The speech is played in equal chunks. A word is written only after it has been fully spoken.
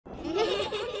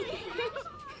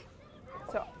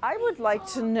would like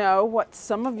to know what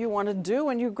some of you want to do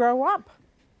when you grow up.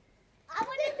 I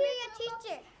want to be a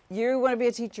teacher. You want to be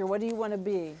a teacher. What do you want to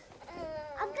be?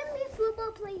 I'm going to be a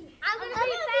football player. I'm going to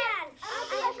be a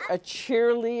fan. A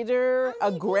cheerleader,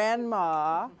 a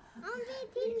grandma, I'm going to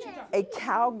be a teacher. a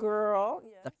cowgirl.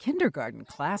 The kindergarten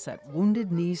class at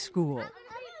Wounded Knee School.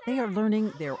 They are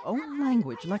learning their own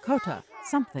language, Lakota,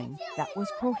 something that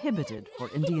was prohibited for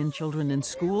Indian children in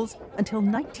schools until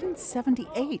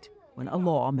 1978, when a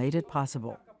law made it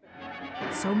possible.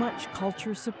 So much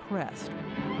culture suppressed,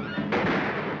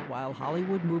 while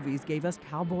Hollywood movies gave us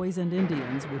cowboys and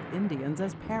Indians with Indians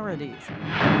as parodies.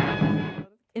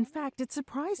 In fact, it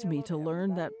surprised me to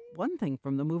learn that one thing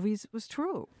from the movies was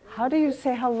true. How do you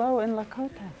say hello in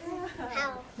Lakota?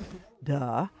 How?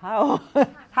 Duh. How?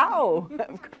 How?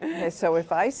 Okay, so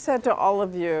if I said to all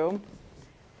of you,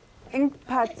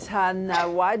 Inkpata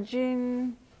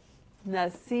wajin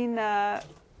nasina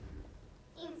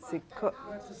siko.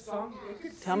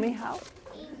 Tell me how.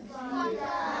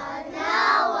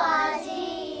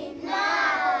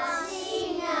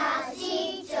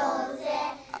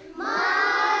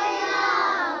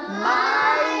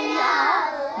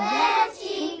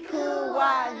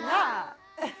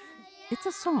 It's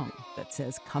a song that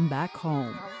says, "Come back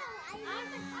home."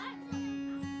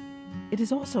 It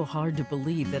is also hard to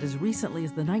believe that as recently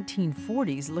as the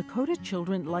 1940s, Lakota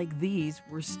children like these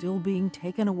were still being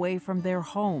taken away from their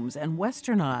homes and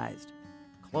westernized.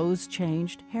 Clothes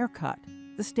changed, haircut,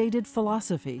 the stated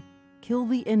philosophy, kill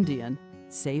the Indian,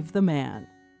 save the man.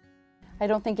 I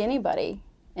don't think anybody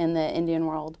in the Indian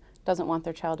world doesn't want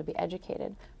their child to be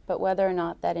educated, but whether or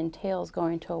not that entails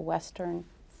going to a Western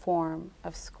form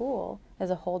of school is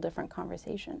a whole different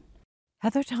conversation.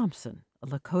 Heather Thompson, a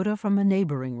Lakota from a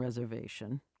neighboring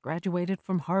reservation, graduated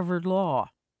from Harvard Law.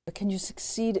 Can you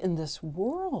succeed in this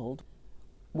world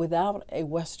without a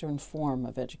Western form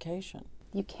of education?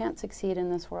 You can't succeed in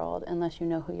this world unless you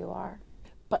know who you are.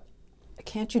 But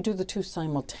can't you do the two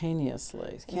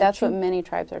simultaneously? That's what many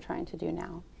tribes are trying to do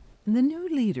now. And the new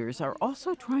leaders are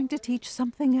also trying to teach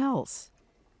something else: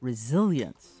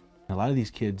 resilience. A lot of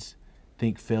these kids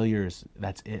think failure is,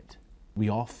 that's it. We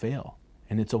all fail,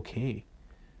 and it's okay.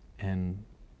 And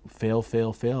fail,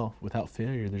 fail, fail. Without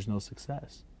failure, there's no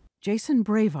success. Jason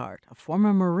Braveheart, a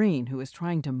former Marine who is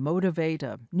trying to motivate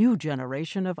a new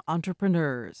generation of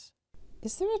entrepreneurs.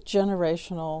 Is there a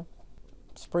generational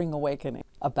spring awakening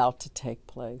about to take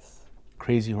place?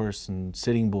 Crazy Horse and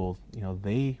Sitting Bull,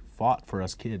 they fought for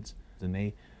us kids, and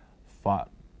they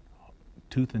fought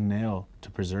tooth and nail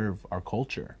to preserve our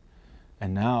culture.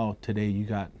 And now, today, you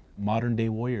got modern day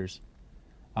warriors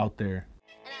out there.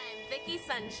 And I'm Vicky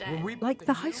Sunshine. Like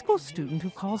the high school student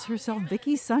who calls herself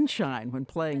Vicky Sunshine when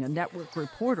playing a network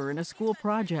reporter in a school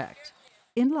project.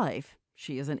 In life,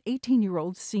 she is an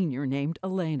 18-year-old senior named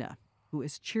Alaina, who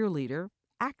is cheerleader,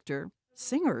 actor,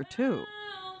 singer, too.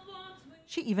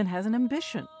 She even has an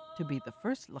ambition to be the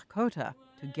first Lakota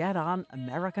to get on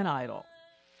American Idol.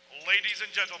 Ladies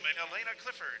and gentlemen, Alaina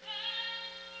Clifford.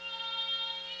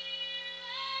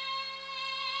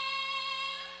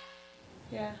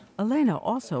 Yeah. Alaina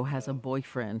also has a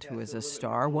boyfriend who is a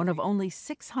star, one of only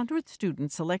 600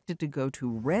 students selected to go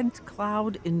to Red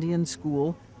Cloud Indian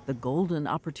School, the golden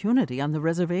opportunity on the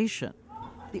reservation.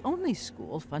 The only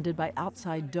school funded by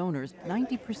outside donors.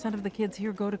 90% of the kids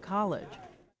here go to college.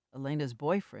 Alaina's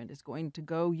boyfriend is going to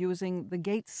go using the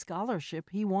Gates scholarship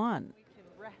he won.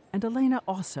 And Alaina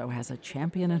also has a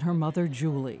champion in her mother,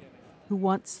 Julie, who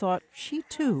once thought she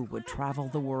too would travel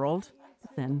the world,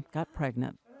 but then got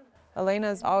pregnant.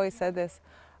 Alaina's always said this: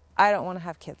 I don't want to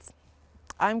have kids.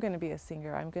 I'm going to be a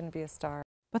singer. I'm going to be a star.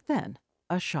 But then,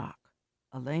 a shock.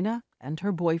 Alaina and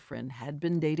her boyfriend had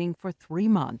been dating for 3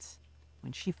 months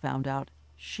when she found out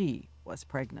she was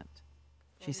pregnant.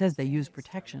 She says they used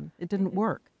protection. It didn't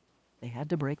work. They had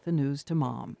to break the news to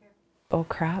Mom. Oh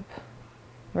crap,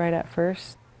 right at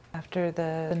first. After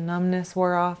the numbness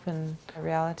wore off and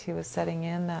reality was setting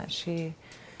in, that she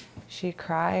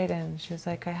cried and she was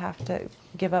like, I have to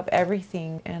give up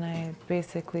everything. And I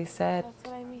basically said, that's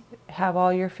what I mean. Have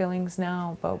all your feelings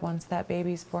now, but once that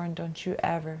baby's born, don't you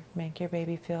ever make your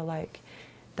baby feel like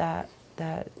that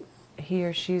he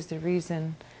or she's the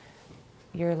reason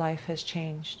your life has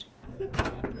changed.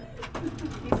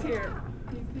 He's here.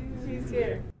 He's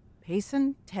here.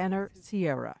 Payson Tanner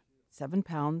Sierra, 7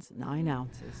 pounds, 9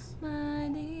 ounces. My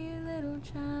dear little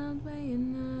child,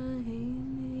 playing a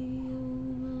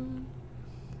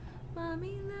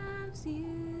Mommy loves you.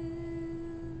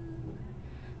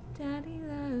 Daddy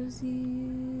loves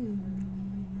you.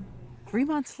 3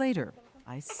 months later,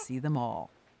 I see them all.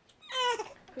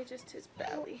 Probably just his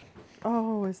belly.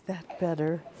 Oh, is that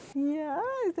better? Yeah,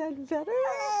 is that better?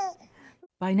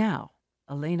 By now,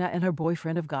 Alaina and her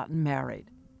boyfriend have gotten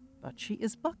married, but she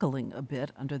is buckling a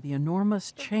bit under the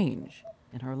enormous change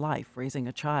in her life raising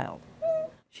a child.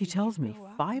 She tells me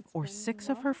 5 or 6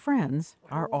 of her friends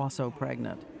are also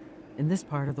pregnant. In this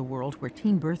part of the world where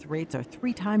teen birth rates are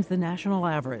 3 times the national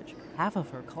average, half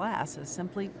of her class has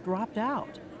simply dropped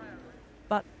out.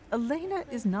 But Alaina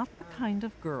is not the kind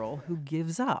of girl who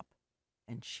gives up,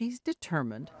 and she's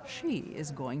determined she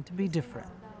is going to be different.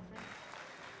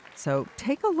 So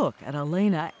take a look at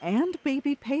Alaina and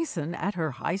baby Payson at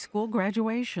her high school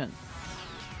graduation.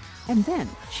 And then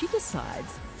she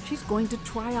decides she's going to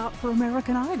try out for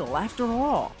American Idol after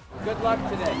all. Good luck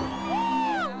today.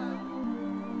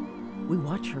 We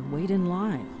watch her wait in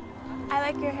line. I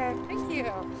like your hair. Thank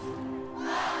you.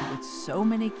 With so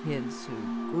many kids who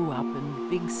grew up in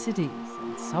big cities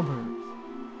and suburbs.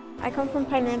 I come from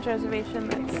Pine Ridge Reservation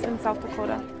that's in South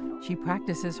Dakota. She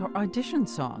practices her audition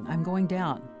song, I'm Going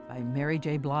Down, by Mary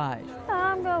J. Blige.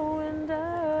 I'm going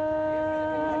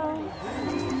down.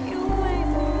 You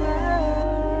ain't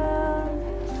around.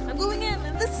 I'm going in,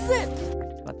 and this is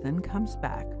it. But then comes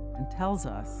back and tells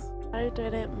us, I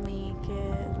didn't make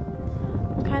it.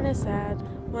 I'm kind of sad.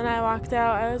 When I walked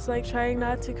out, I was like trying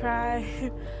not to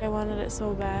cry. I wanted it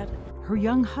so bad. Her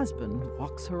young husband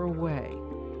walks her away.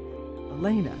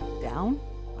 Alaina down,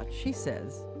 but she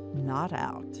says, not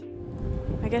out.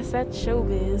 I guess that's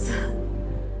showbiz.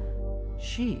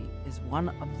 She is one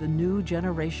of the new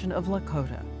generation of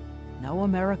Lakota. No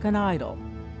American Idol,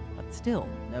 but still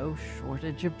no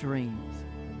shortage of dreams.